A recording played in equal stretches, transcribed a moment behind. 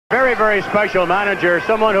Very, very special manager,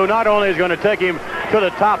 someone who not only is going to take him to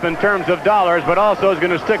the top in terms of dollars, but also is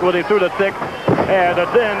going to stick with him through the thick and the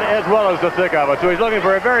thin as well as the thick of it. So he's looking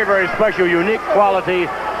for a very, very special, unique quality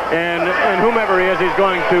in whomever he is he's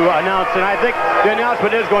going to announce. And I think the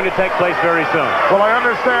announcement is going to take place very soon. Well, I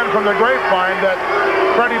understand from the grapevine that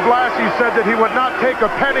Freddie Blassie said that he would not take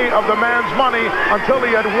a penny of the man's money until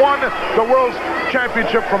he had won the World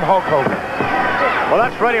Championship from Hulk Hogan. Well,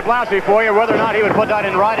 that's Freddie Blassie for you. Whether or not he would put that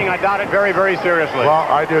in writing, I doubt it very, very seriously. Well,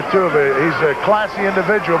 I do too. He's a classy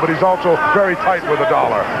individual, but he's also very tight with the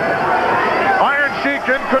dollar. Iron Sheik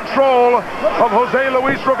in control of Jose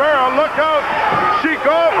Luis Rivera. Look out. Sheik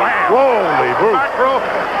up. Holy mackerel.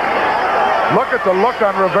 Look at the look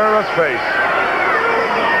on Rivera's face.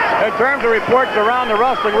 In terms of reports around the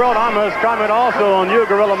wrestling world, I must comment also on you,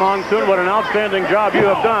 Gorilla Monsoon. What an outstanding job you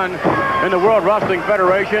have done in the World Wrestling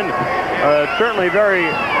Federation. Certainly very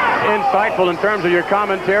insightful in terms of your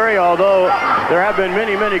commentary, although there have been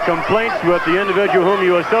many, many complaints with the individual whom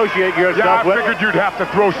you associate yourself with. Yeah, I figured you'd have to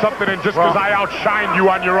throw something in just because I outshined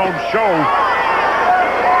you on your own show.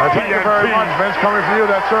 Thank you very much, Vince. Coming from you,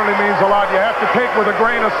 that certainly means a lot. You have to take with a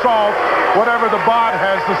grain of salt whatever the bod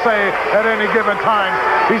has to say at any given time.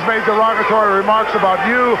 He's made derogatory remarks about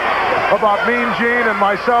you, about Mean Gene and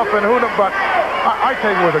myself and Huna, but I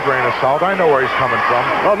take it with a grain of salt. I know where he's coming from.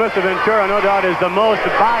 Well, Mr. Ventura, no doubt, is the most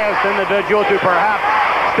biased individual to perhaps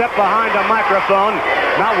step behind a microphone,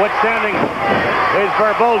 notwithstanding his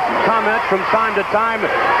verbose comments from time to time,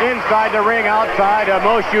 inside the ring, outside. A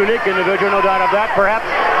most unique individual, no doubt of that. Perhaps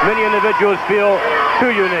many individuals feel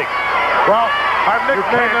too unique. Well, I've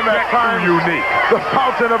nicknamed him at times unique. The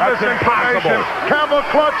fountain of misinformation. Camel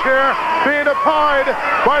Clutch here, being applied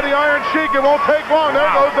by the Iron Sheik. It won't take long. There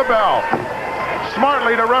goes the bell.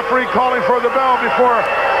 Smartly, the referee calling for the bell before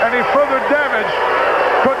any further damage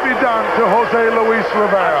could be done to Jose Luis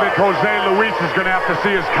Rivera. I think Jose Luis is going to have to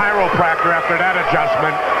see his chiropractor after that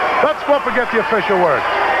adjustment. Let's go up and get the official word.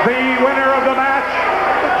 The winner of the match,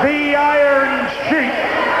 the Iron Sheik.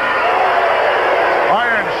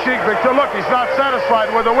 Iron Sheik Victor. Look, he's not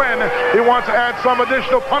satisfied with the win. He wants to add some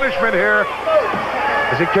additional punishment here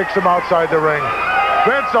as he kicks him outside the ring.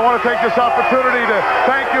 Vince, I want to take this opportunity to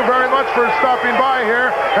thank you very much for stopping by here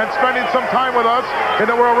and spending some time with us in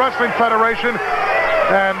the World Wrestling Federation.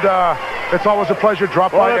 And it's always a pleasure.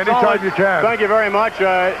 Drop by anytime you can. Thank you very much.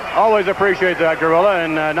 Always appreciate that, Gorilla,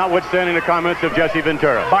 and notwithstanding the comments of Jesse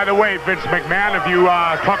Ventura. By the way, Vince McMahon, have you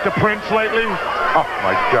talked to Prince lately? Oh,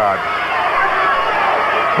 my God.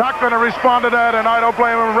 Not going to respond to that, and I don't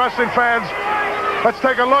blame him. Wrestling fans, let's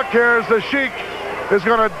take a look here as the Sheik is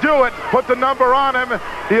going to do it, put the number on him.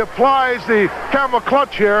 He applies the camel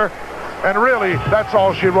clutch here, and really, that's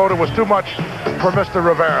all she wrote. It was too much for Mr.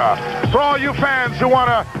 Rivera. For all you fans who want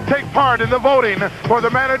to take part in the voting for the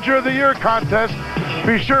Manager of the Year contest,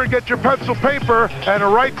 be sure to get your pencil paper and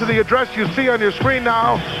write to the address you see on your screen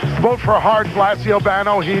now. Vote for Hart, Blassie,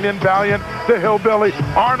 Albano, Heenan, Valiant, the Hillbilly,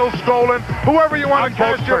 Arnold, Skolin, whoever you want to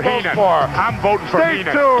cast your vote for. I'm voting for Heenan.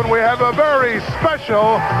 Stay tuned. We have a very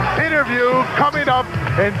special interview coming up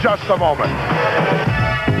in just a moment.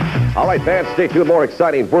 All right, fans, stay tuned. More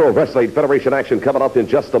exciting World Wrestling Federation action coming up in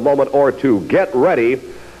just a moment or two. Get ready.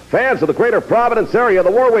 Fans of the greater Providence area,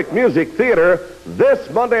 the Warwick Music Theater, this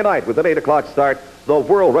Monday night with an 8 o'clock start, the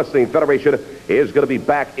World Wrestling Federation is going to be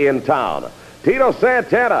back in town. Tito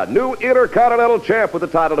Santana, new Intercontinental Champ with the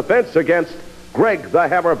title defense against Greg the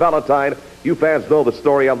Hammer Valentine. You fans know the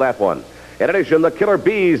story on that one. In addition, the Killer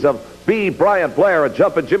Bees of B. Brian Blair and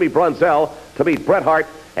Jumpin' Jimmy Brunzell to meet Bret Hart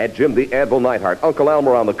and Jim the Anvil Neidhart. Uncle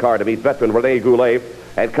Elmer on the card to meet veteran Rene Goulet.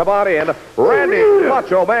 And come on in, Randy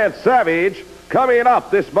Macho Man Savage. Coming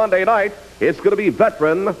up this Monday night, it's going to be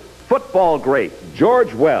veteran football great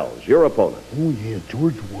George Wells, your opponent. Oh, yeah,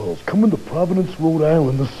 George Wells, coming to Providence, Rhode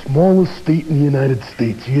Island, the smallest state in the United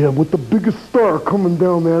States, yeah, with the biggest star coming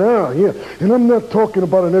down that aisle, yeah. And I'm not talking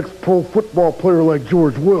about an ex-pro football player like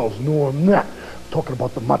George Wells, no, I'm not. I'm talking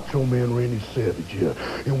about the Macho Man Randy Savage, yeah.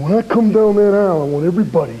 And when I come down that aisle, I want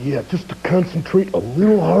everybody, yeah, just to concentrate a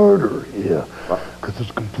little harder, yeah. Because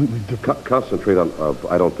it's completely different. Concentrate on,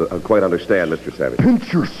 I don't quite understand, Mr. Savage.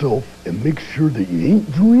 Pinch yourself and make sure that you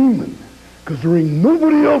ain't dreaming. Because there ain't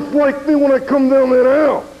nobody else like me when I come down that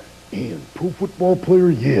aisle. And pro football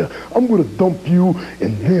player, yeah, I'm going to dump you,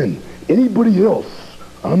 and then anybody else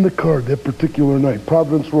on the card that particular night,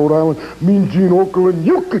 Providence, Rhode Island, Mean Gene Okerlund,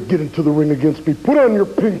 you could get into the ring against me. Put on your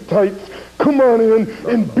pink tights, come on in,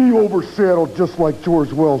 and be overshadowed just like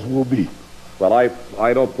George Wells will be. Well,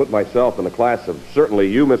 I don't put myself in the class of certainly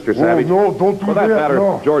you, Mr. Savage. No, don't do For that matter,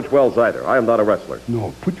 no. George Wells either. I am not a wrestler.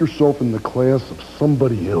 No, put yourself in the class of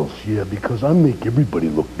somebody else, yeah, because I make everybody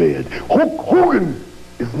look bad. Hulk Hogan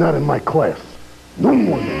is not in my class. No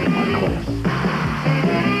one is in my class.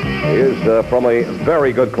 He is from a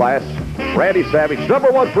very good class. Randy Savage,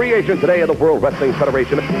 #1 free agent today in the World Wrestling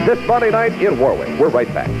Federation. This Monday night in Warwick. We're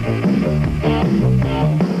right back.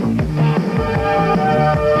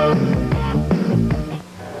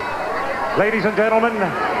 Ladies and gentlemen,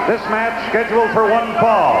 this match scheduled for one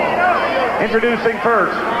fall. Introducing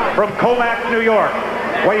first, from Comac, New York,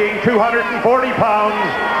 weighing 240 pounds,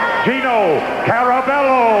 Gino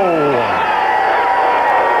Carabello.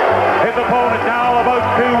 His opponent now about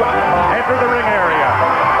to enter the ring area.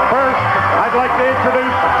 First, I'd like to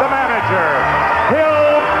introduce the manager,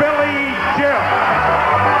 Hillbilly Jim.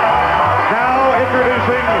 Now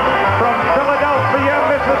introducing from Philadelphia,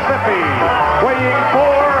 Mississippi, weighing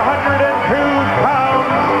 402 pounds,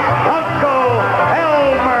 Uncle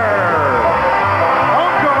Elmer.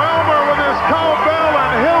 Uncle Elmer with his cowbell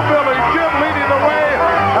and Hillbilly Jim leading the way.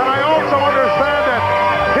 And I also understand that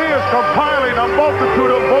he is compiling a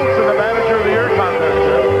multitude of votes in the Manager of the Year contest,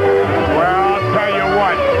 Jim. Well, I'll tell you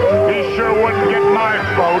what, he sure wouldn't get my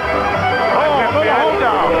vote. Hold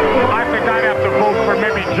down. I think I'd have to vote for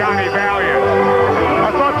maybe Johnny Valiant. I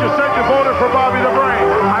thought you said you voted for Bobby the Brain.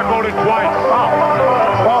 I voted twice.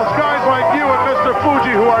 Well, it's guys like you and Mr.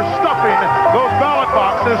 Fuji who are stuffing those ballot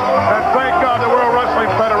boxes, and thank God the World Wrestling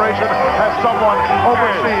Federation has someone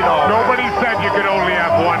overseeing all. Nobody said you could only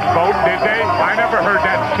have one vote, did they? I never heard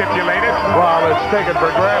that stipulated. Well, it's taken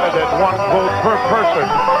for granted that one vote per person.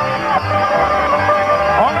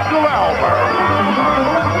 Uncle Elmer.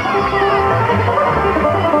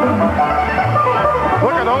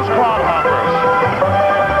 Look at those clodhoppers.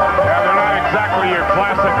 Yeah, they're not exactly your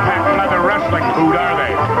classic patent leather wrestling boot, are they?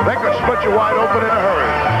 They could split you wide open in a hurry.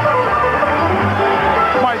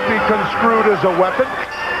 Might be construed as a weapon.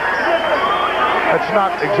 It's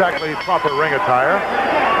not exactly proper ring attire.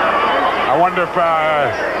 I wonder if,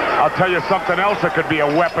 I'll tell you something else that could be a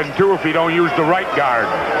weapon, too, if you don't use the right guard.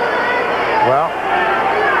 Well,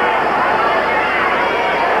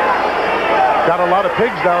 got a lot of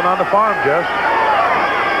pigs down on the farm, Jess.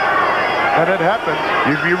 And it happens.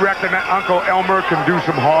 You reckon that Uncle Elmer can do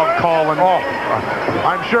some hog calling? Oh,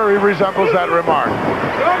 I'm sure he resembles that remark.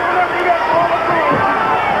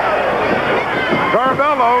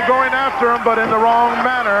 Carabello going after him, but in the wrong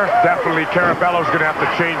manner. Definitely Carabello's going to have to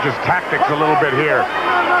change his tactics a little bit here.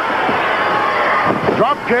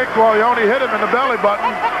 Drop kick, well, he only hit him in the belly button.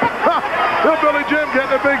 Hillbilly Jim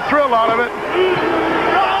getting a big thrill out of it.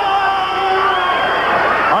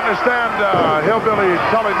 Understand, Hillbilly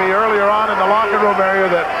telling me earlier on in the locker room area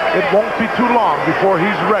that it won't be too long before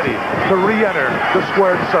he's ready to re-enter the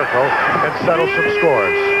squared circle and settle some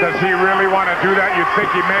scores. Does he really want to do that? You'd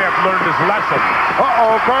think he may have learned his lesson.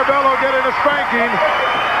 Uh-oh, Carabello getting a spanking.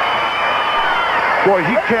 Boy,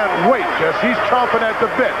 he can't wait, Jess. He's chomping at the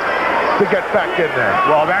bit to get back in there.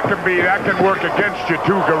 Well, that can work against you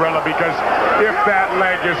too, Gorilla, because if that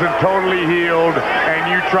leg isn't totally healed and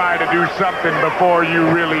you try to do something before you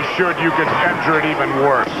really should, you could injure it even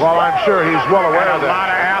worse. Well, I'm sure he's well aware And of a that.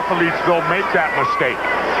 lot of athletes don't make that mistake.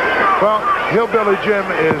 Well, Hillbilly Jim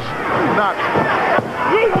is not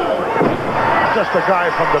just a guy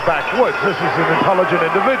from the backwoods. This is an intelligent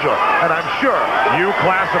individual, and I'm sure. You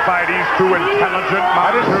classify these two intelligent?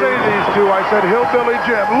 I didn't say these two. I said Hillbilly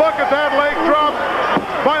Jim. Look at that leg drop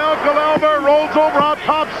by Uncle Elmer. Rolls over on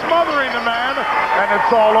top, smothering the man, and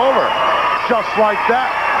it's all over. Just like that.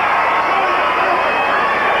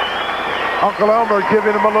 Uncle Elmer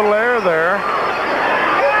giving him a little air there.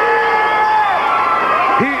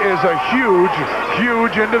 He is a huge,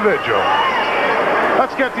 huge individual.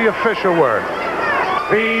 Let's get the official word.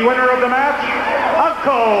 The winner of the match,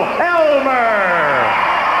 Uncle Elmer.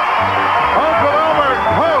 Uncle Elmer,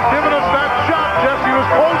 giving us that shot. Jesse was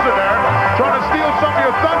posing there, trying to steal some of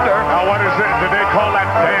your thunder. Now, what is it? Did they call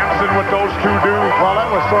that dancing what those two do? Well,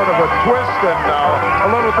 that was sort of a twist and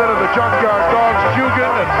a little bit of the junkyard dogs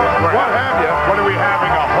jugging and what have you. What are we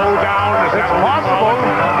having, a hoedown? Is that It's what we call possible.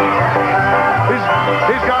 it?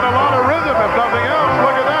 He's got a lot of rhythm, if nothing else.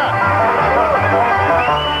 Look at that.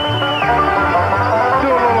 Do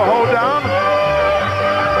a little hoedown.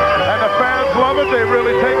 And the fans love it. They've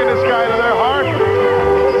really taken this guy to their heart.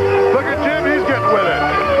 Look at Jim. He's getting with it.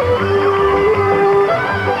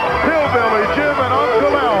 Hillbilly Jim and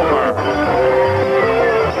Uncle Elmer.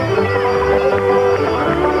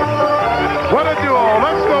 What a duo.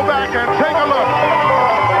 Let's go back and take a look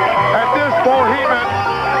at this Bohemian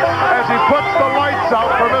as he puts the lights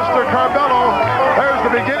out for Mr. Carabello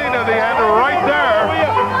the beginning of the end right there.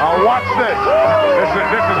 Watch this.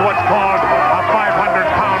 This is what's called a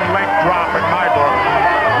 500-pound leg drop in my book.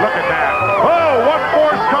 Look at that. Oh, what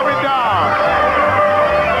force coming down.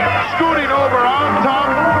 Scooting over on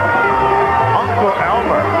top, Uncle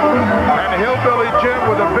Elmer. And Hillbilly Jim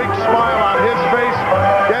with a big smile on his face,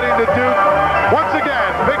 getting the Duke once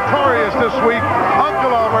again victorious this week.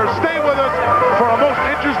 Uncle Elmer, stay with us for a most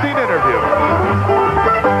interesting interview.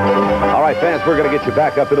 All right, fans, we're going to get you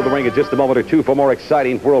back up into the ring in just a moment or two for more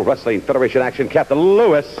exciting World Wrestling Federation action. Captain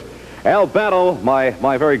Louis Albano, my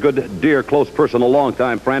very good, dear, close personal,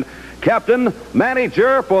 longtime friend. Captain,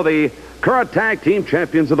 manager for the current tag team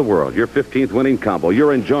champions of the world. Your 15th winning combo.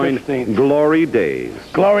 You're enjoying 15th. glory days.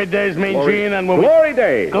 Glory days mean, Gene, and when glory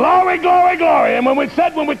days. Glory, glory, glory. And when we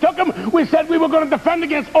took them, we said we were going to defend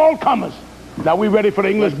against all comers. Now, we ready for the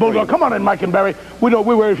English Bulldog? Come on in, Mike and Barry. We're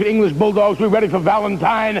ready for the English Bulldogs. We're ready for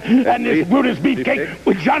Valentine and this Brutus Beefcake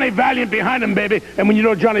with Johnny Valiant behind him, baby. And when you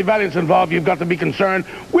know Johnny Valiant's involved, you've got to be concerned.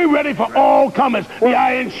 We're ready for all comers. The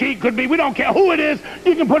Iron Sheik could be. We don't care who it is.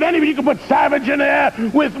 You can put anybody. You can put Savage in there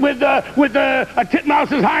with a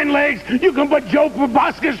Titmouse's hind legs. You can put Joe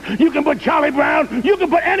Proboscis. You can put Charlie Brown. You can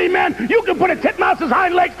put any man. You can put a Titmouse's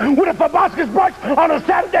hind legs with a Proboscis brush on a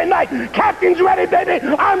Saturday night. Captain's ready, baby.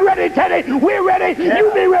 I'm ready, Teddy. We're ready.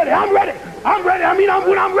 You be ready. I'm ready. I'm ready. I mean,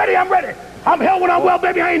 when I'm ready, I'm ready. I'm hell when I'm well,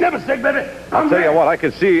 baby. I ain't never sick, baby. I'll tell you what, I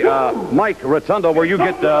can see Mike Rotundo where you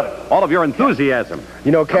get all of your enthusiasm.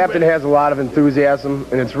 You know, Captain has a lot of enthusiasm,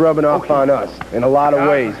 and it's rubbing off on us in a lot of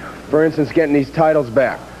ways. For instance, getting these titles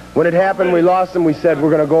back. When it happened, we lost them. We said we're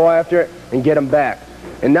going to go after it and get them back.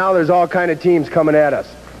 And now there's all kind of teams coming at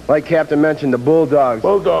us. Like Captain mentioned, the Bulldogs.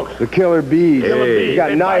 The Killer Bees. Hey. You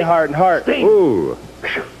got Neidhart and Hart. Ooh.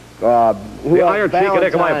 The Iron Sheik and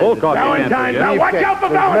Nikolai Volkov. Valentine. Now watch out for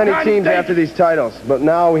There's Valentine. many teams after these titles, but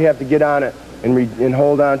now we have to get on it and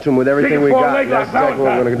hold on to them with everything we got. That's exactly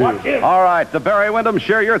what we're going to do. All right, the Barry Windham,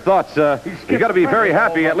 share your thoughts. You got to be very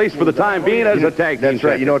happy, at least for the time being, as a tag team. That's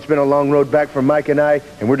right. You know, it's been a long road back for Mike and I,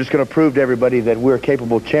 and we're just going to prove to everybody that we're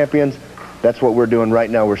capable champions. That's what we're doing right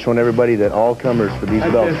now. We're showing everybody that all comers for these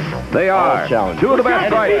belts. They are two of the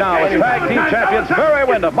best right now as tag team champions. Barry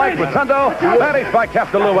Windham, Mike Rotundo, managed by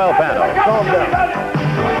Captain Lou Albano. Calm down.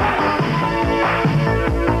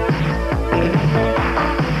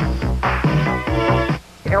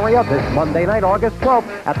 Area this Monday night, August 12th,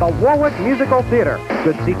 at the Warwick Musical Theater.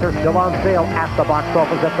 Good seats are still on sale at the box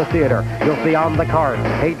office at the theater. You'll see on the card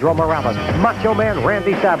Pedro Morales, Macho Man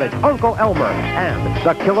Randy Savage, Uncle Elmer, and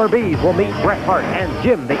the Killer Bees will meet Bret Hart and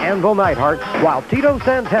Jim the Anvil Neidhart, while Tito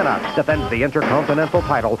Santana defends the Intercontinental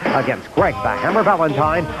title against Greg the Hammer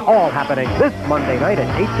Valentine, all happening this Monday night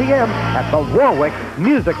at 8 p.m. at the Warwick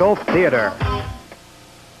Musical Theater.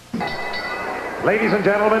 Ladies and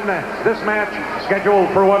gentlemen, this match scheduled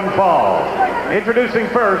for one fall. Introducing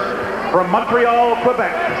first, from Montreal,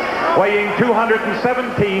 Quebec, weighing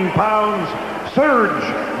 217 pounds, Serge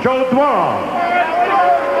Jodouin.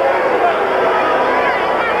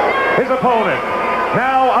 His opponent,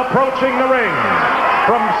 now approaching the ring,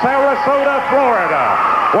 from Sarasota, Florida,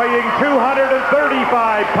 weighing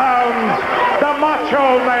 235 pounds, the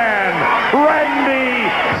Macho Man, Randy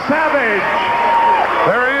Savage.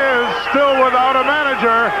 There he is, still without a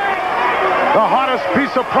manager. The hottest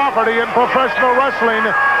piece of property in professional wrestling.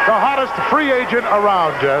 The hottest free agent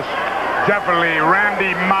around, Jess. Definitely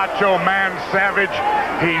Randy Macho Man Savage.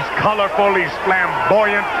 He's colorful, he's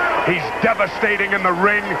flamboyant, he's devastating in the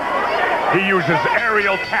ring. He uses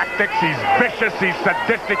aerial tactics, he's vicious, he's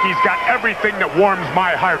sadistic, he's got everything that warms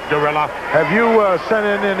my heart, Gorilla. Have you sent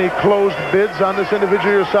in any closed bids on this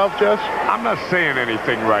individual yourself, Jess? I'm not saying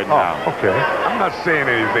anything right now. Okay. I'm not saying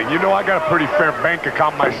anything. You know, I got a pretty fair bank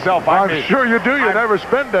account myself. I'm sure you do. You never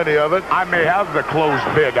spend any of it. I may have the closed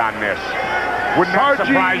bid on this. Wouldn't that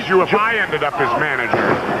surprise you if I ended up as manager?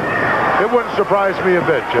 It wouldn't surprise me a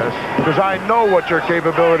bit, Jess, because I know what your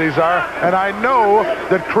capabilities are, and I know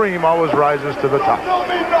that cream always rises to the top.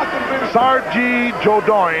 Serge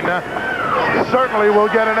Jodouin certainly will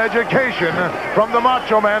get an education from the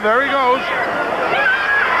Macho Man. There he goes.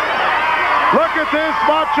 Look at this,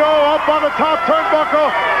 Macho up on the top turnbuckle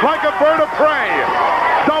like a bird of prey.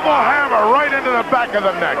 Double hammer right into the back of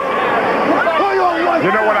the neck.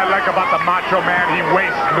 You know what I like about the Macho Man? He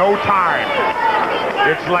wastes no time.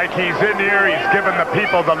 It's like he's in here, he's giving the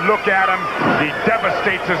people the look at him, he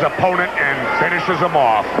devastates his opponent and finishes him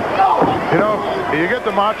off. You know, you get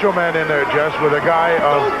the Macho Man in there, Jess, with a guy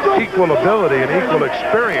of equal ability and equal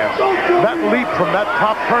experience. That leap from that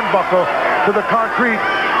top turnbuckle to the concrete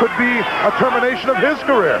could be a termination of his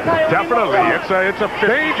career. Definitely. It's a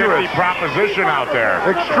 50-50 proposition out there.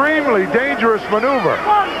 Extremely dangerous maneuver.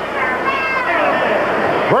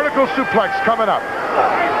 Vertical suplex coming up.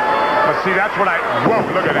 But see, that's what whoa,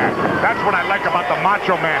 look at that. That's what I like about the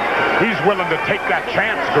Macho Man. He's willing to take that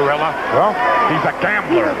chance, Gorilla. Well, he's a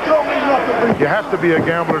gambler. You have to be a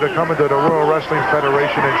gambler to come into the World Wrestling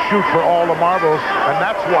Federation and shoot for all the marbles, and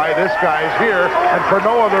that's why this guy is here, and for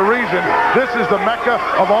no other reason. This is the mecca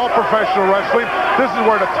of all professional wrestling. This is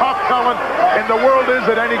where the top talent in the world is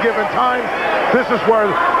at any given time. This is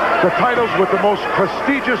where the titles with the most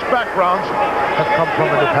prestigious backgrounds have come from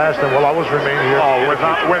in the past and will always remain here. Oh,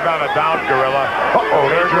 without a doubt, Gorilla. Uh-oh,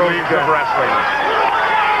 there Major goes leagues of wrestling.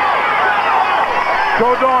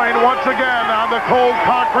 Joe Doyne once again on the cold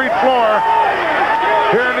concrete floor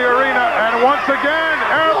here in the arena, and once again,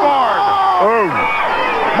 airborne. Oh.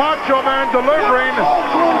 Macho Man delivering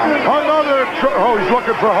another... Oh, he's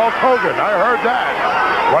looking for Hulk Hogan. I heard that.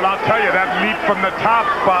 Well, I'll tell you, that leap from the top,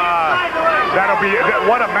 that'll be...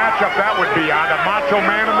 What a matchup that would be on the Macho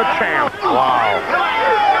Man and the Champ. Wow.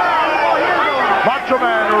 Macho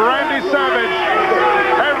Man, Randy Savage,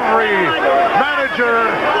 every manager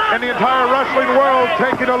in the entire wrestling world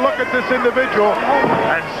taking a look at this individual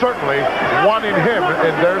and certainly wanting him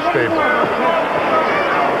in their stable.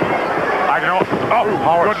 I know. Oh,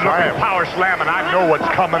 good-looking power slam, and I know what's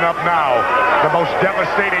coming up now. The most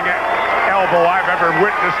devastating elbow I've ever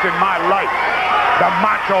witnessed in my life. The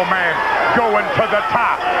Macho Man going to the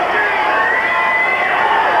top.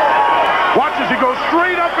 Watch as he goes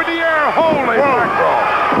straight up in the air. Holy mackerel.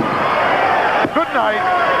 Good night.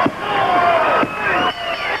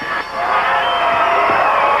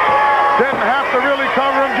 Didn't have to really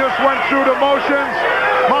cover him, just went through the motions.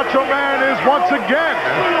 Macho Man is once again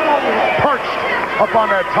perched up on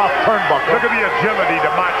that top turnbuckle. Look at the agility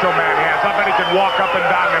the Macho Man has. I bet he can walk up and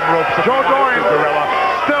down them ropes. Joe Doyne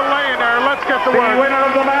still laying there. Let's get the word. The winner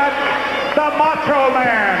of the match, the Macho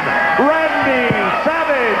Man, Randy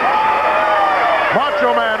Savage.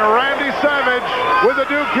 Macho Man Randy Savage with a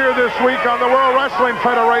Duke here this week on the World Wrestling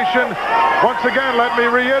Federation. Once again, let me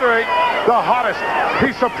reiterate, the hottest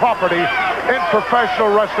piece of property in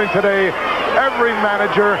professional wrestling today. Every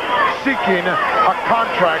manager seeking a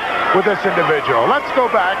contract with this individual. Let's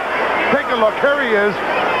go back, take a look. Here he is,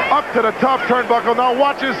 up to the top turnbuckle. Now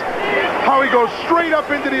watch how he goes straight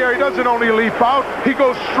up into the air. He doesn't only leap out, he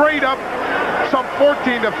goes straight up some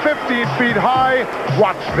 14 to 15 feet high.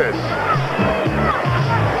 Watch this.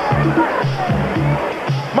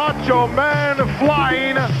 Macho Man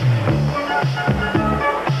flying.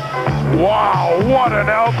 Wow, what an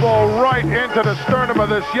elbow right into the sternum of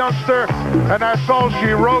this youngster. And that's all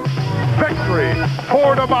she wrote. Victory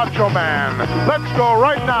for the Macho Man. Let's go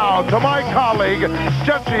right now to my colleague,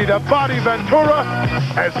 Jesse the Body Ventura,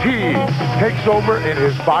 as he takes over in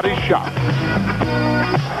his body shop.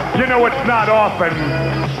 You know, it's not often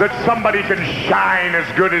that somebody can shine as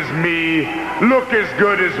good as me, look as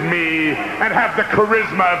good as me, and have the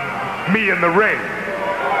charisma of me in the ring.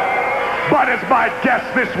 But as my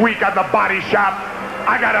guest this week on the Body Shop,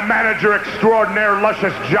 I got a manager extraordinaire,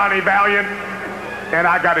 luscious Johnny Valiant, and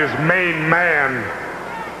I got his main man,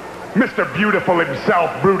 Mr. Beautiful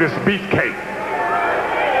himself, Brutus Beefcake.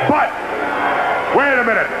 But, wait a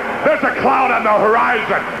minute, there's a cloud on the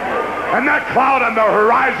horizon. And that cloud on the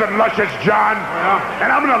horizon, luscious John,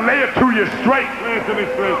 and I'm gonna lay it to you straight.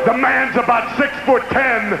 The man's about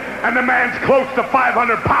 6'10", and the man's close to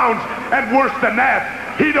 500 pounds, and worse than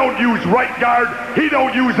that, he don't use right guard, he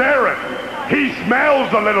don't use Aaron. He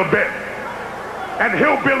smells a little bit. And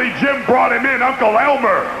Hillbilly Jim brought him in, Uncle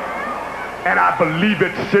Elmer. And I believe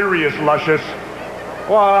it's serious, luscious.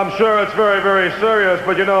 Well, I'm sure it's very, very serious,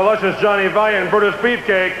 but you know, luscious Johnny Valiant and Brutus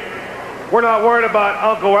Beefcake, we're not worried about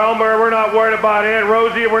Uncle Elmer. We're not worried about Aunt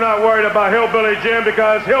Rosie. We're not worried about Hillbilly Jim,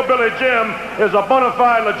 because Hillbilly Jim is a bona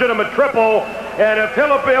fide, legitimate triple. And if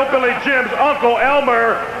Hillbilly Jim's Uncle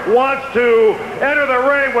Elmer wants to enter the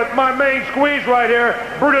ring with my main squeeze right here,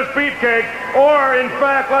 Brutus Beefcake, or in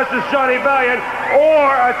fact, luscious Johnny Valiant, or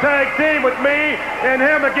a tag team with me and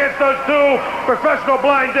him against those two professional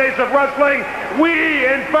blind dates of wrestling, we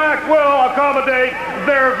in fact will accommodate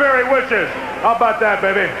their very wishes. How about that,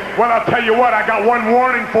 baby? Well, I'll tell you what, I got one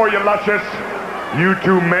warning for you, luscious. You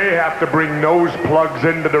two may have to bring nose plugs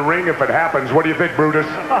into the ring if it happens. What do you think, Brutus?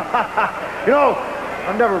 You know,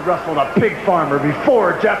 I've never wrestled a pig farmer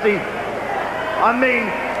before, Jesse. I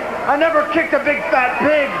mean, I never kicked a big fat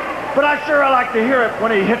pig, but I sure like to hear it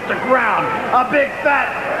when he hits the ground. A big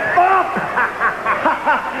fat bump!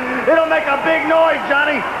 It'll make a big noise,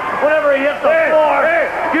 Johnny. whenever he hits the floor. Hey,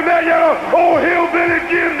 give me that yellow old hillbilly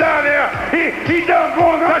Jim down there. He done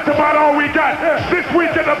going on. That's about all we got this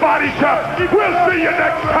week in the Body Shop. We'll see you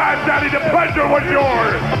next time, Daddy. The pleasure was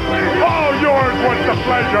yours. All yours was the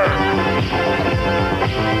pleasure.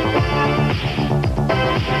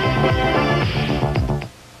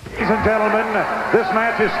 Ladies and gentlemen, this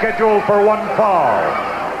match is scheduled for one fall.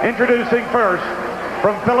 Introducing first,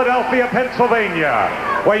 from Philadelphia, Pennsylvania,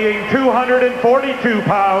 weighing 242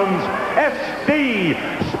 pounds, SD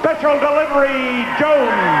Special Delivery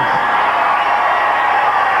Jones.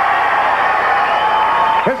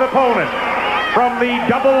 His opponent, from the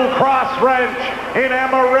Double Cross Ranch in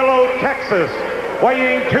Amarillo, Texas,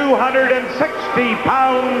 weighing 260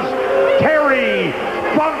 pounds, Terry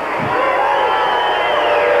Funk.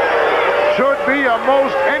 Should be a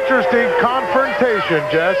most interesting confrontation,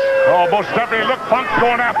 Jess. Oh, most definitely. Look, Funk's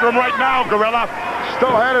going after him right now, Gorilla.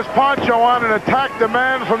 Still had his poncho on and attacked the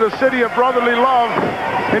man from the city of brotherly love.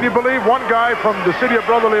 Can you believe one guy from the city of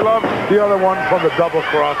brotherly love, the other one from the Double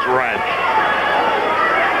Cross Ranch?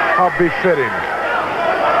 How befitting.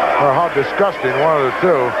 Or how disgusting, one of the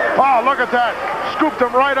two. Oh, look at that. Scooped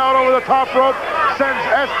him right out over the top rope. Sends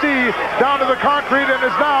SD down to the concrete and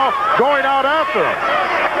is now going out after him.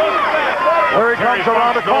 There he comes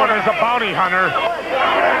around the corner. As a bounty hunter.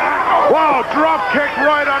 Wow, drop kick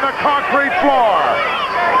right on the concrete floor.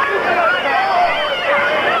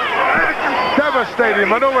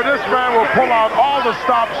 Devastating maneuver. This man will pull out all the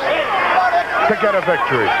stops to get a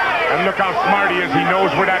victory. And look how smart he is. He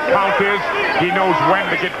knows where that count is. He knows when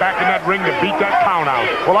to get back in that ring to beat that count out.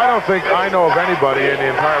 Well, I don't think I know of anybody in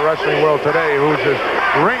the entire wrestling world today who's as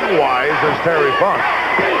ring-wise as Terry Funk.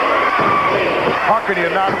 How can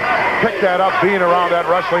you not pick that up being around that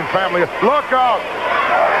wrestling family? Look out!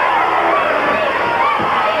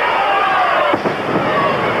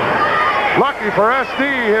 Lucky for SD,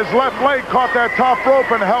 his left leg caught that top rope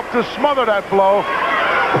and helped to smother that blow.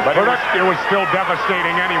 But it was still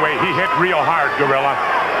devastating anyway. He hit real hard, Gorilla.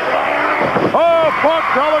 Oh, Funk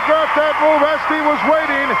telegraphed that move. SD was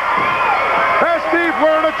waiting. SD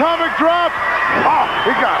for an atomic drop. Oh,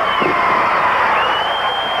 he got it.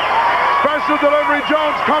 Special Delivery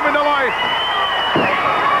Jones coming to life.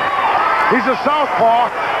 He's a southpaw.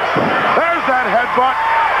 There's that headbutt.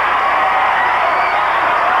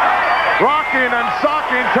 Rocking and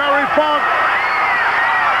socking Terry Funk.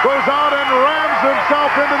 Goes out and rams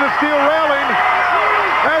himself into the steel railing.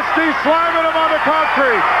 SD slamming him on the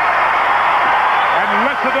concrete. And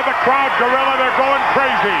listen to the crowd, Gorilla. They're going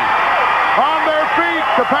crazy. On their feet.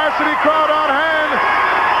 Capacity crowd on hand.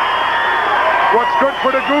 What's good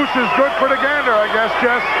for the goose is good for the gander, I guess,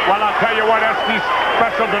 Jess. Well, I'll tell you what, SD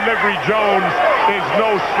Special Delivery Jones is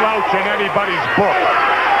no slouch in anybody's book.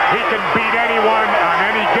 He can beat anyone on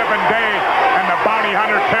any given day, and the bounty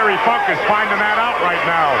hunter Terry Funk is finding that out right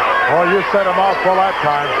now. Well, you set him off for that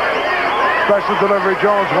time. Special Delivery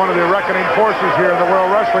Jones, one of the reckoning forces here in the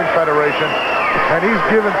World Wrestling Federation, and he's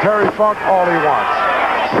giving Terry Funk all he wants.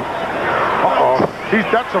 Uh-oh.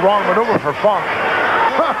 That's the wrong maneuver for Funk.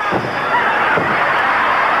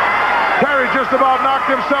 Terry just about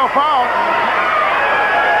knocked himself out.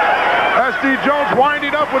 SD Jones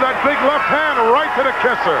winding up with that big left hand right to the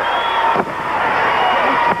kisser.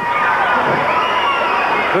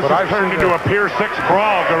 This has turned into a Pier 6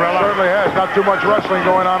 brawl, Gorilla. Certainly has. Not too much wrestling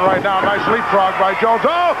going on right now. Nice leapfrog by Jones.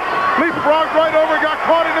 Oh! Leapfrogged right over, got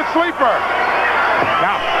caught in the sleeper.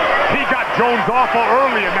 Now, he got Jones awful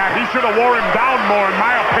early in that. He should have wore him down more, in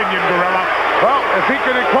my opinion, Gorilla. Well, if he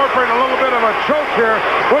can incorporate a little bit of a choke here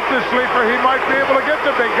with this sleeper, he might be able to get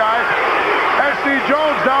the big guy. SD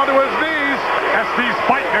Jones down to his knees. SD's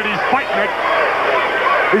fighting it. He's fighting it.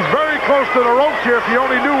 He's very close to the ropes here. If he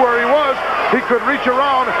only knew where he was, he could reach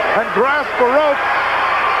around and grasp the rope.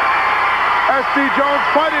 SD Jones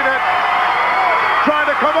fighting it. Trying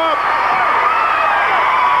to come up.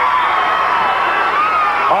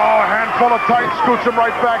 Oh, a handful of tight, scoots him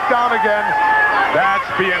right back down again. That's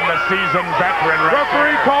being the seasoned veteran.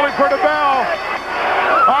 Referee calling for the bell.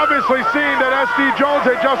 Obviously seeing that SD Jones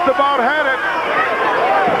had just about had it.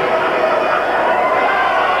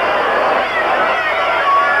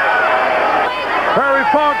 Terry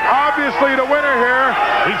Funk, obviously the winner here.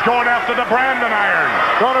 He's going after the Brandon iron.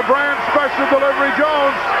 Going to brand Special Delivery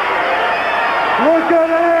Jones. Look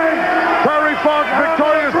at him! Terry Funk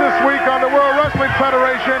victorious this week on the World Wrestling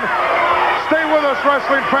Federation. Stay with us,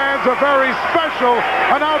 wrestling fans. A very special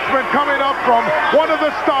announcement coming up from one of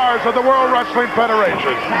the stars of the World Wrestling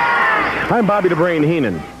Federation. I'm Bobby the Brain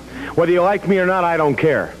Heenan. Whether you like me or not, I don't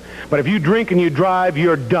care. But if you drink and you drive,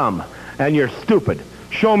 you're dumb and you're stupid.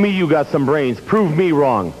 Show me you got some brains. Prove me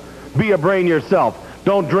wrong. Be a brain yourself. Don't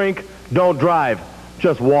don't drink, don't drive.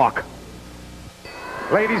 Just walk.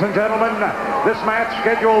 Ladies and gentlemen, this match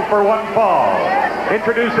scheduled for one fall.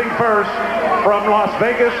 Introducing first from Las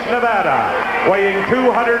Vegas, Nevada, weighing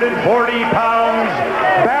 240 pounds,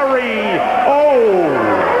 Barry O.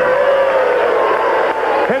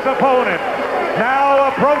 His opponent,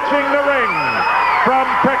 now approaching the ring from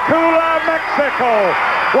Tacula, Mexico,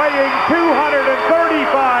 weighing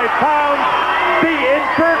 235 pounds, the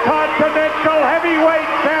Intercontinental Heavyweight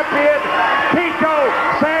Champion, Tito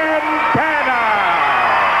Santana.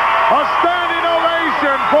 A standing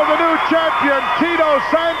ovation for the new champion, Tito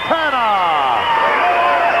Santana.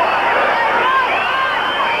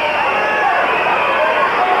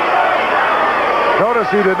 Notice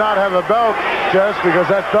he did not have a belt, Jess, because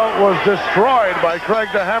that belt was destroyed by Craig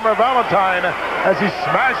the Hammer Valentine as he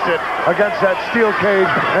smashed it against that steel cage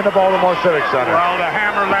in the Baltimore Civic Center. Well, the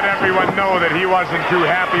Hammer let everyone know that he wasn't too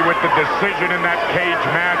happy with the decision in that cage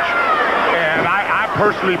match. And I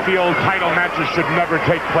personally feel title matches should never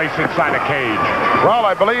take place inside a cage. Well,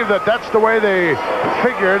 I believe that that's the way they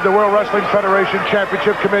figured, the World Wrestling Federation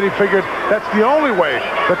Championship Committee figured that's the only way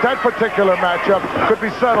that that particular matchup could be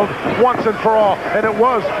settled once and for all. And it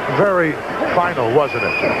was very final, wasn't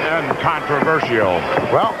it? And controversial.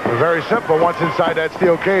 Well, very simple. Once inside that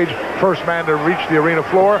steel cage, first man to reach the arena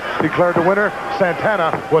floor declared the winner.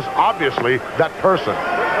 Santana was obviously that person.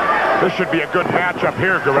 This should be a good matchup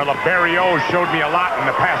here, Gorilla. Barry O showed me a lot in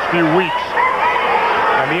the past few weeks.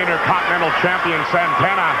 And the Intercontinental Champion,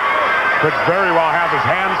 Santana, could very well have his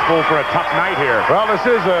hands full for a tough night here. Well, this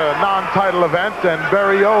is a non-title event, and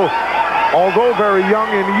Barry O, although very young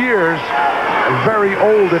in years, very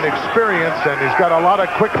old in experience, and he's got a lot of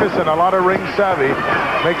quickness and a lot of ring savvy,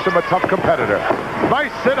 makes him a tough competitor. Nice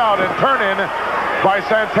sit-out and turn-in by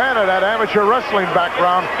Santana, that amateur wrestling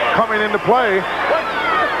background coming into play.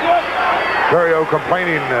 Barry O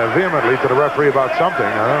complaining vehemently to the referee about something.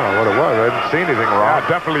 I don't know what it was. I didn't see anything wrong. Yeah,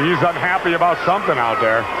 definitely he's unhappy about something out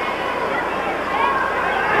there.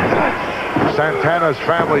 Santana's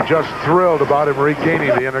family just thrilled about him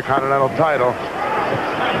regaining the Intercontinental title.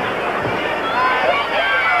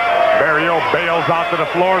 Barry O bails out to the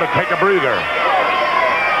floor to take a breather.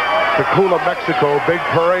 Tacula, Mexico, big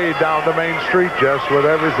parade down the main street, just with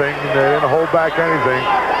everything. They didn't hold back anything.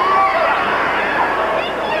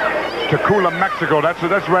 Tacula, Mexico. That's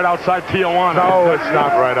right outside Tijuana. No, it's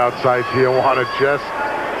not right outside Tijuana, Jess.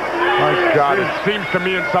 My God. It seems to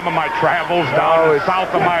me in some of my travels down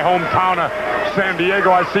south of my hometown of San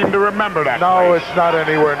Diego, I seem to remember that place. It's not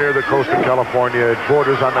anywhere near the coast of California. It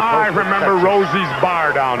borders on the coast I remember Rosie's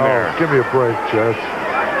Bar down there. Give me a break, Jess.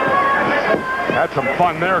 Had some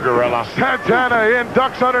fun there, Gorilla. Santana in,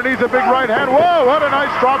 ducks underneath a big right hand. Whoa, what a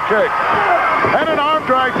nice drop kick. And an arm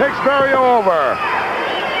drag takes Barry over.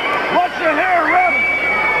 What's your hair, Reb?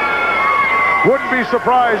 Wouldn't be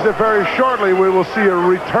surprised if very shortly we will see a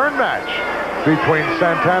return match between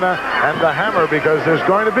Santana and the Hammer, because there's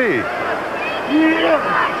going to be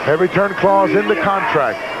a return clause in the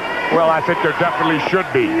contract. Well, I think there definitely should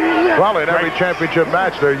be. Well, in every championship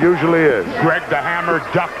match, there usually is. Greg the Hammer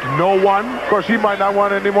ducked no one. Of course, he might not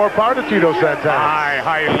want any more part of Tito Santana. I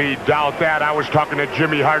highly doubt that. I was talking to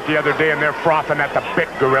Jimmy Hart the other day, and they're frothing at the bit,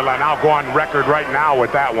 Gorilla, and I'll go on record right now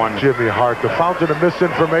with that one. Jimmy Hart, the fountain of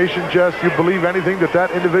misinformation, Jess. You believe anything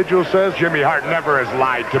that individual says? Jimmy Hart never has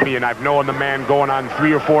lied to me, and I've known the man going on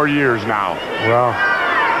 3 or 4 years now. Well,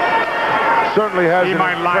 certainly hasn't. He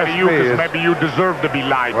might lie to you because maybe you deserve to be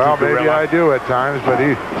lied to, Well, maybe Gorilla. I do at times, but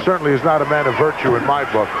he certainly is not a man of virtue in my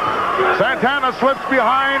book. Santana slips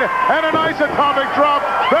behind, and a nice atomic drop.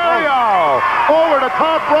 Barry O over the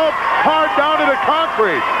top rope, hard down to the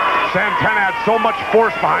concrete. Santana had so much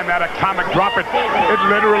force behind that atomic drop, it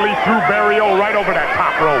literally threw Barry O right over that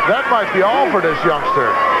top rope. That might be all for this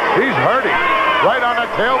youngster. He's hurting. Right on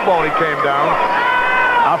that tailbone he came down.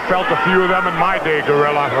 I've felt a few of them in my day,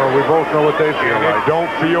 Gorilla. Oh, we both know what they feel like. They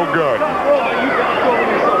don't feel good.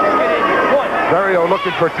 Barry O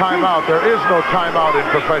looking for timeout. There is no timeout in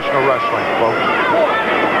professional wrestling, folks.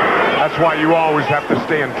 That's why you always have to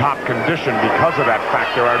stay in top condition because of that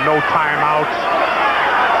fact. There are no timeouts.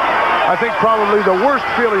 I think probably the worst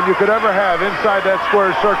feeling you could ever have inside that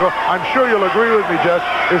square circle, I'm sure you'll agree with me, Jess,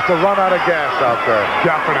 is to run out of gas out there.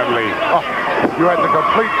 Definitely. Oh, you're at the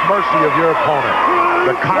complete mercy of your opponent.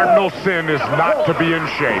 The cardinal sin is not to be in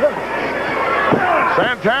shape.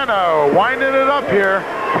 Santana winding it up here.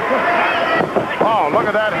 Oh, look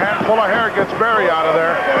at that handful of hair gets Barry out of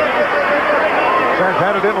there.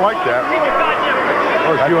 Santana didn't like that.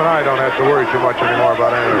 Of course, you and I don't have to worry too much anymore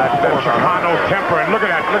about anything. That Chicano temper, and look at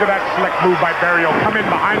that Look at that slick move by Barrio. Come in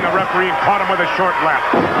behind the referee and caught him with a short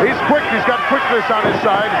left. He's quick. He's got quickness on his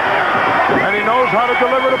side. And he knows how to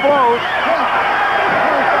deliver the blows.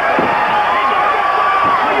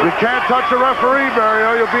 You can't touch a referee,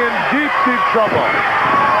 Barrio. You'll be in deep, deep trouble.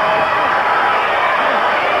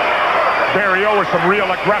 Barrio with some real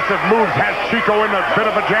aggressive moves has Chico in a bit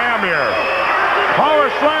of a jam here. Power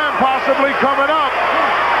slam possibly coming up.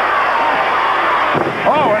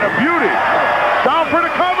 Oh, and a beauty. Down for the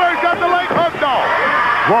cover. He's got the leg hook, though.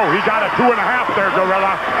 Whoa, he got a 2.5 there,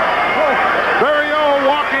 Gorilla. Barrio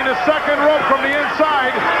walking the second rope from the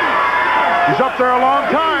inside. He's up there a long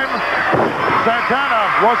time. Santana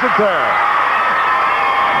wasn't there.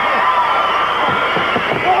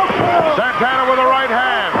 Santana with a right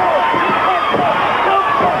hand.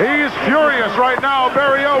 He's furious right now.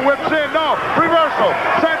 Barrio whips in. No, reversal.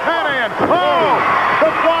 Santana in. Oh, the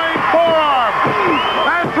flying forearm.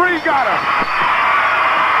 And 3 got him.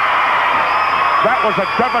 That was a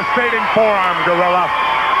devastating forearm, Gorilla.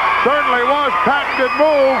 Certainly was. Patented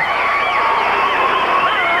move.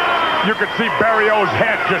 You could see Barrio's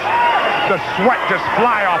head just, the sweat just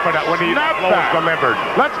fly off of it when he was delivered.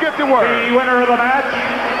 Let's get to work. The winner of the match,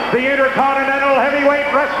 the Intercontinental Heavyweight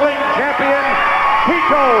Wrestling Champion,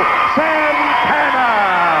 Tito Santana.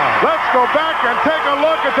 Let's go back and take a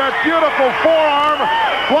look at that beautiful forearm.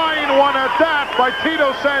 Flying one at that by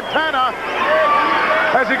Tito Santana.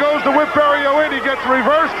 As he goes to whip Barrio in, he gets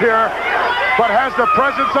reversed here, but has the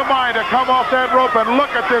presence of mind to come off that rope and look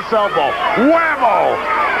at this elbow. Whammo!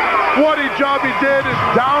 What a job he did is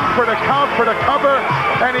down for the count, for the cover,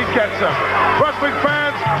 and he gets him. Wrestling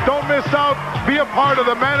fans, don't miss out. Be a part of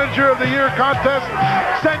the Manager of the Year contest.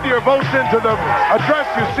 Send your votes into the address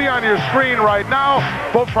you see on your screen right now.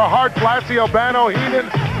 Vote for Hart, Blassie, Albano, Heenan,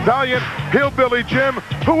 Valiant, Hillbilly Jim,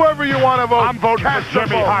 whoever you want to vote. I'm voting for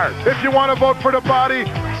Jimmy Hart. If you want to vote for the body,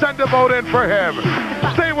 send a vote in for him.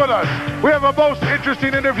 Stay with us. We have a most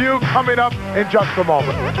interesting interview coming up in just a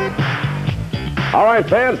moment. All right,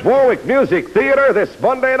 fans, Warwick Music Theater this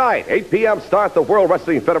Monday night, 8 p.m. start, the World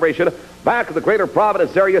Wrestling Federation back in the greater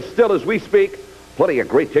Providence area still as we speak. Plenty of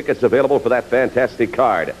great tickets available for that fantastic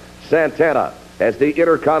card. Santana as the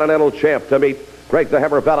Intercontinental Champ to meet Greg the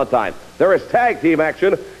Hammer Valentine. There is tag team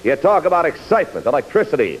action. You talk about excitement,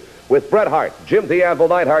 electricity, with Bret Hart, Jim the Anvil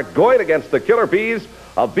Neidhart going against the Killer Bees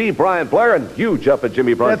of B. Brian Blair, and you jump at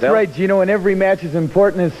Jimmy Brunzell. That's right, Gino, and every match is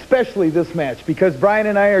important, especially this match, because Brian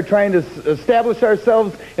and I are trying to establish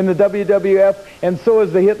ourselves in the WWF, and so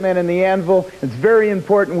is the Hitman and the Anvil. It's very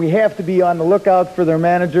important. We have to be on the lookout for their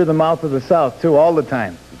manager, the Mouth of the South, too, all the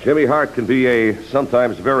time. Jimmy Hart can be a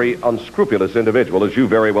sometimes very unscrupulous individual, as you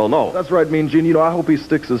very well know. That's right, Mean Gene. You know, I hope he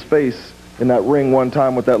sticks his face in that ring one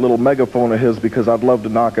time with that little megaphone of his, because I'd love to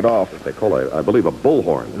knock it off. They call it, I believe, a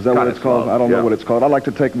bullhorn. Is that what it's called? I don't know what it's called. I'd like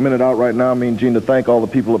to take a minute out right now, Mean Gene, to thank all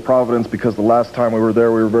the people of Providence, because the last time we were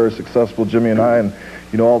there, we were very successful, Jimmy and I, and,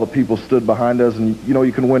 you know, all the people stood behind us, and, you know,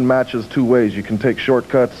 you can win matches 2 ways. You can take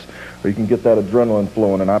shortcuts, or you can get that adrenaline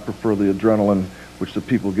flowing, and I prefer the adrenaline, which the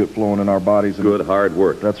people get flowing in our bodies. And good hard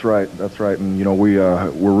work. That's right, and, you know, we're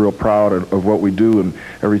real proud of what we do, and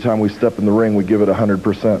every time we step in the ring, we give it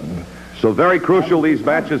 100%. So very crucial, these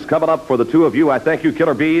matches coming up for the two of you. I thank you,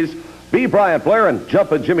 Killer Bees, B. Brian Blair, and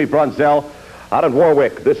Jumpin' Jimmy Brunzell out in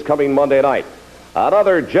Warwick this coming Monday night.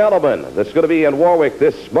 Another gentleman that's going to be in Warwick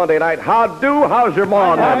this Monday night. How's your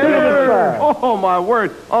mom? Oh, my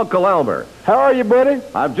word. Uncle Elmer. How are you, buddy?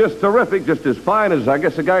 I'm just terrific, just as fine as I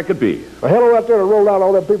guess a guy could be. Well, hello out there to roll out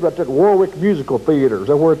all them people at that Warwick Musical Theater. Is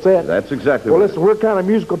that where it's at? That's exactly well, right. listen, we're kind of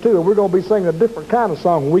musical, too, and we're going to be singing a different kind of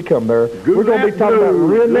song when we come there. We're going to be talking about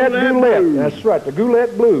Goulet. That's right, the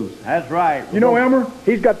Goulet Blues. That's right. You know, Elmer,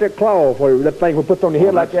 he's got that claw for you, that thing we put on your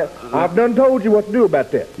head like that. I've done told you what to do about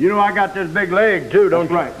that. You know, I got this big leg, too, don't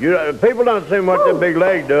you? Right. People don't see what that big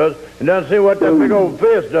leg does, and don't see what that big old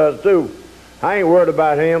fist does, too. I ain't worried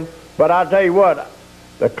about him, but I'll tell you what,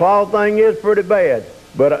 the claw thing is pretty bad,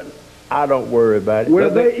 but I don't worry about it. Well,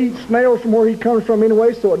 they eat snails from where he comes from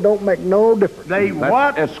anyway, so it don't make no difference. They eat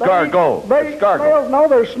what? Escargot. They eat snails. No,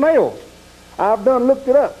 they're snails. I've done looked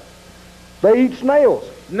it up. They eat snails.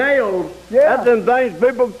 Snails? Yeah. That's them things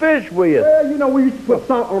people fish with. Well, you know, we used to put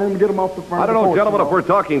salt on them to get them off the farm. I don't know, gentlemen, if we're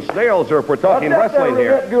talking snails or if we're talking wrestling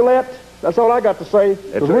here. Goulet. That's all I got to say,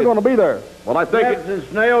 because we're going to be there. Well, I think and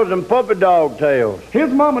snails and puppy dog tails.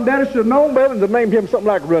 His mom and daddy should have known better than to name him something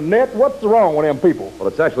like Renette. What's wrong with them people? Well,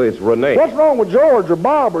 it's Renee. What's wrong with George or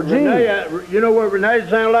Bob or Gene? Renee, you know what Renee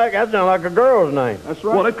sounds like? That sounds like a girl's name. That's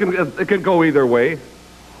right. Well, it can go either way.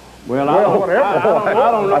 Well, I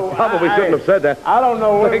don't know. I probably shouldn't have said that. I don't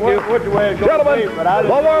know Thank you. which way it's going to Gentlemen, be, but I the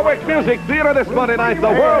just... Warwick Music Theater this Monday night, the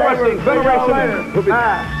World Wrestling Federation. Will be...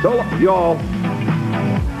 So, y'all.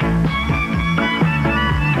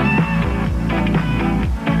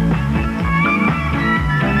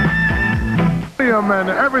 And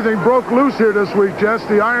everything broke loose here this week, Jess.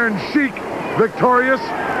 The Iron Sheik victorious,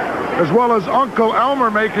 as well as Uncle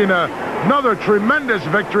Elmer making another tremendous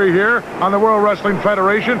victory here on the World Wrestling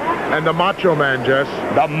Federation. And the Macho Man, Jess.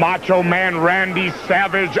 The Macho Man, Randy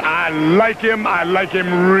Savage. I like him. I like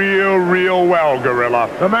him real well, Gorilla.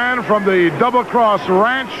 The man from the Double Cross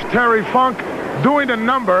Ranch, Terry Funk, doing a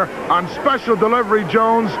number on Special Delivery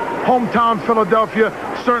Jones, hometown Philadelphia.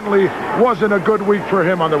 Certainly wasn't a good week for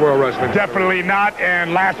him on the World Wrestling. Definitely not.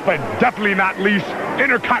 And last but definitely not least,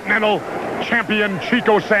 Intercontinental Champion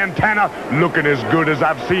Chico Santana, looking as good as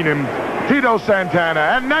I've seen him. Tito Santana.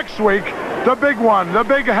 And next week, the big one, the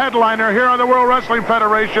big headliner here on the World Wrestling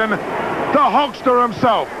Federation, the Hulkster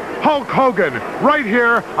himself, Hulk Hogan, right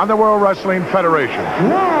here on the World Wrestling Federation.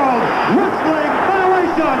 World Wrestling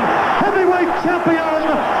Federation Heavyweight Champion,